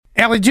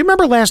Allie, do you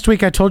remember last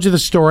week I told you the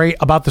story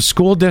about the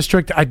school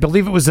district, I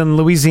believe it was in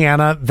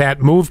Louisiana, that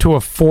moved to a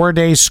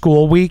 4-day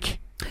school week?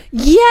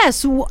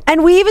 Yes,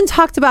 and we even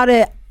talked about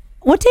it.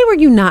 What day were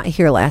you not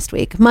here last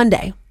week?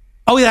 Monday.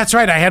 Oh, yeah, that's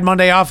right. I had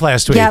Monday off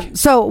last week. Yeah,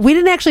 so we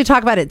didn't actually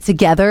talk about it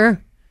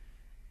together.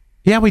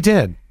 Yeah, we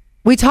did.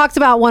 We talked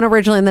about one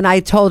originally, and then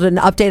I told an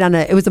update on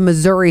it. It was a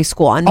Missouri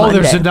school on Monday.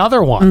 Oh, there's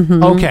another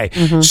one. Okay.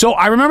 So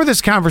I remember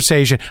this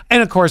conversation.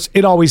 And of course,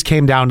 it always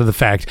came down to the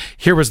fact,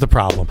 here was the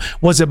problem.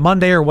 Was it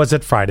Monday or was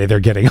it Friday they're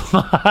getting?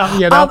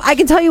 I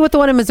can tell you what the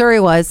one in Missouri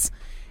was.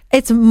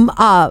 It's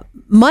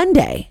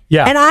Monday.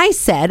 Yeah. And I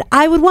said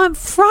I would want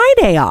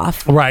Friday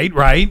off. Right.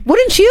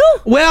 Wouldn't you?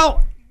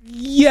 Well,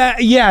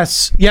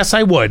 yes,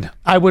 I would.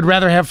 I would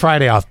rather have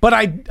Friday off. But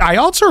I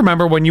also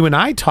remember when you and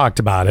I talked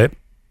about it,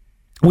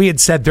 we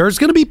had said there's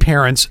going to be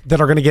parents that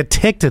are going to get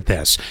ticked at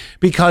this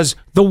because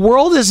the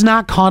world is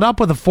not caught up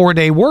with a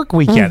 4-day work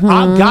weekend.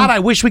 Oh, God, I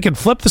wish we could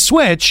flip the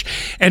switch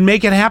and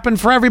make it happen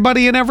for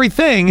everybody and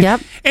everything. Yep.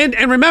 And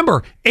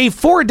remember, a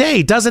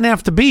 4-day doesn't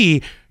have to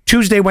be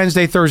Tuesday,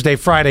 Wednesday, Thursday,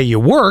 Friday you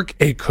work.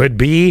 It could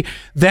be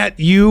that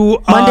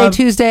you... Monday,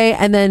 Tuesday,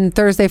 and then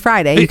Thursday,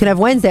 Friday. You can have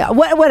Wednesday,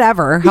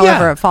 whatever,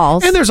 however it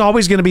falls. And there's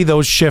always going to be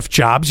those shift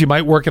jobs. You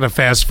might work at a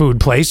fast food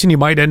place and you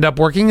might end up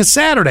working a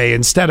Saturday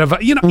instead of,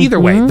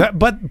 either way.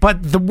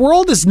 But the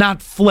world is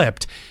not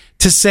flipped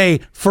to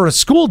say for a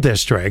school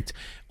district,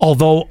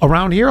 although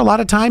around here, a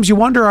lot of times you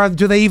wonder,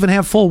 do they even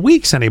have full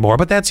weeks anymore?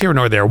 But that's here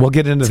nor there. We'll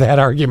get into that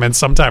argument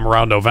sometime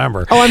around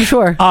November. Oh, I'm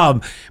sure.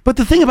 But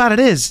the thing about it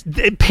is,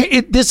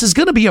 this is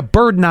going to be a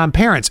burden on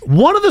parents.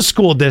 One of the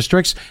school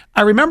districts,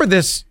 I remember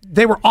this,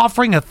 they were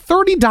offering a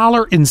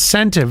 $30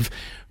 incentive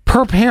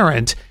per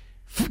parent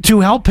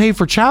to help pay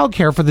for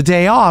childcare for the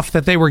day off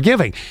that they were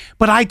giving.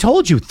 But I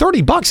told you,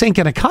 $30 ain't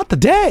going to cut the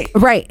day.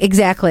 Right,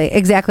 exactly.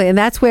 And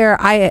that's where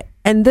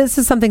and this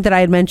is something that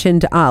I had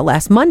mentioned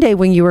last Monday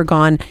when you were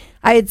gone.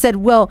 I had said,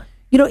 well,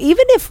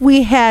 even if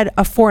we had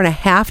a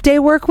 4.5-day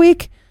work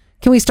week,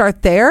 can we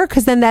start there?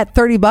 Because then that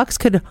 $30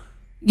 could,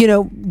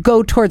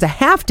 go towards a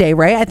half day,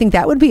 right? I think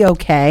that would be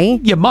okay.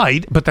 You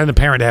might, but then the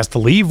parent has to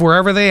leave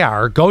wherever they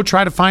are, go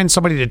try to find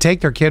somebody to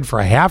take their kid for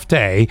a half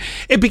day.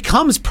 It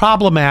becomes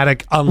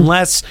problematic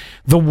unless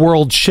the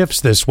world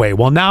shifts this way.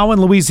 Well, now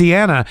in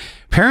Louisiana,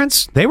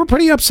 parents, they were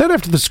pretty upset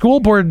after the school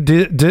board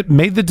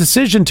made the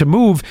decision to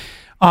move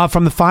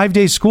from the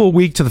 5-day school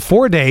week to the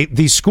 4-day.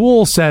 The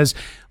school says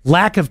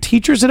lack of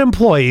teachers and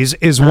employees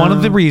is one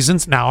of the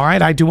reasons. Now, all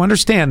right, I do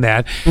understand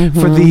that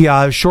for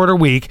the shorter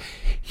week.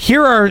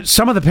 Here are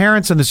some of the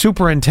parents and the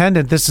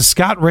superintendent. This is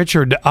Scott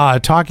Richard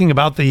talking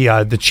about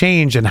the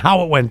change and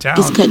how it went down.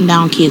 It's cutting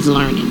down kids'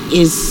 learning.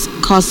 It's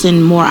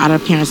costing more out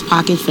of parents'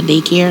 pockets for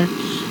daycare.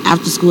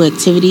 After-school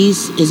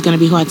activities is going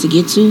to be hard to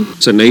get to.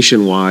 It's a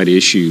nationwide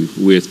issue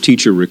with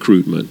teacher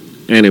recruitment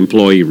and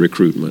employee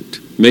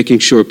recruitment. Making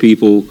sure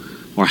people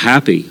are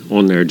happy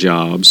on their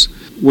jobs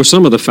were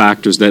some of the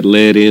factors that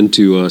led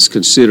into us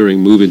considering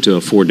moving to a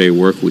 4-day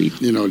work week.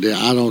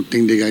 I don't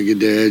think they got to get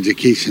their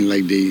education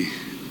like they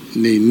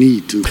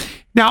need to.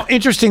 Now,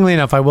 interestingly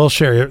enough, I will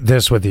share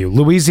this with you.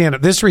 Louisiana,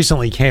 this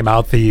recently came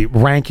out, the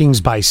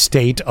rankings by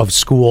state of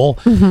school.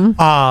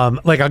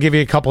 I'll give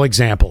you a couple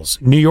examples.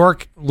 New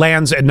York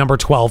lands at number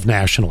 12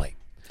 nationally.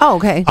 Oh,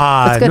 okay.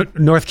 That's good.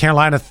 North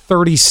Carolina,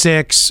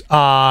 36.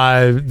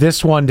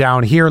 This one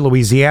down here,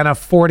 Louisiana,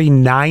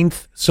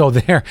 49th. So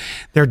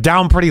they're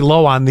down pretty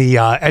low on the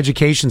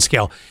education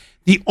scale.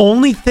 The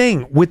only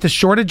thing with the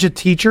shortage of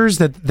teachers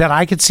that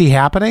I could see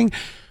happening,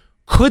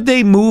 could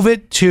they move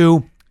it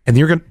to,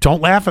 and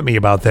don't laugh at me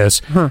about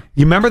this. You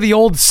remember the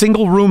old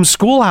single room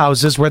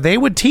schoolhouses where they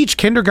would teach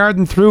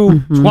kindergarten through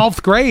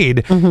 12th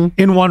grade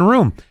in one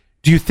room?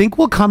 Do you think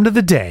we'll come to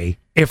the day,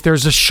 if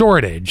there's a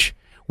shortage,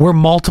 where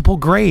multiple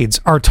grades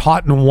are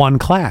taught in one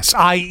class,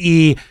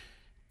 i.e.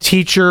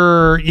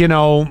 teacher,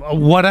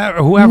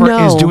 whoever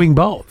is doing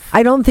both?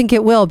 I don't think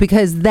it will,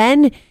 because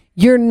then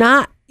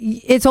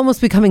it's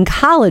almost becoming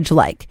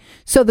college-like.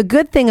 So the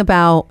good thing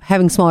about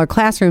having smaller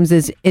classrooms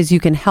is you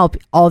can help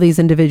all these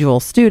individual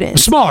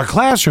students. Smaller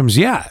classrooms,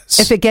 yes.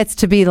 If it gets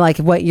to be like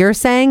what you're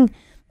saying,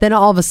 then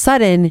all of a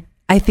sudden,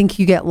 I think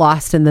you get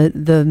lost in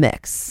the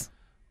mix.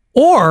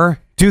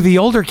 Or do the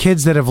older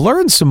kids that have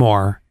learned some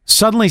more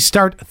suddenly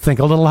think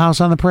a Little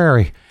House on the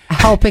Prairie?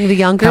 Helping the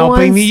younger ones?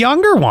 Helping the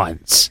younger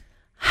ones.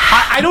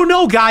 I don't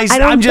know, guys.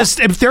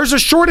 If there's a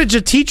shortage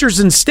of teachers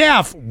and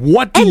staff,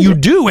 what do you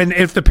do? And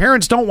if the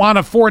parents don't want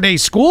a 4-day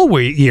school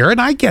year,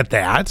 and I get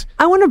that.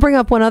 I want to bring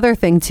up one other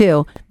thing,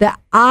 too, that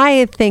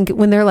I think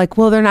when they're like,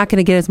 well, they're not going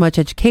to get as much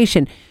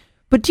education.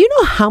 But do you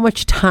know how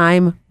much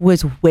time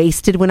was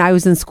wasted when I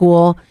was in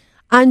school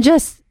on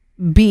just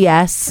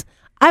BS?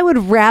 I would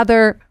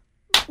rather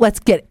let's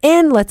get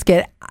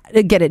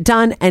it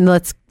done, and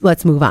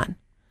let's move on.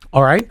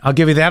 All right, I'll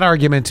give you that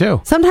argument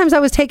too. Sometimes I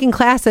was taking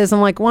classes.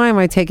 I'm like, why am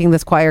I taking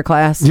this choir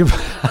class? You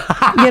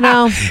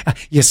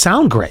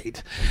sound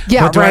great.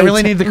 Yeah, but do I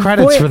really need the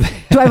credits for that?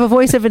 Do I have a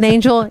voice of an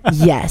angel?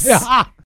 Yes.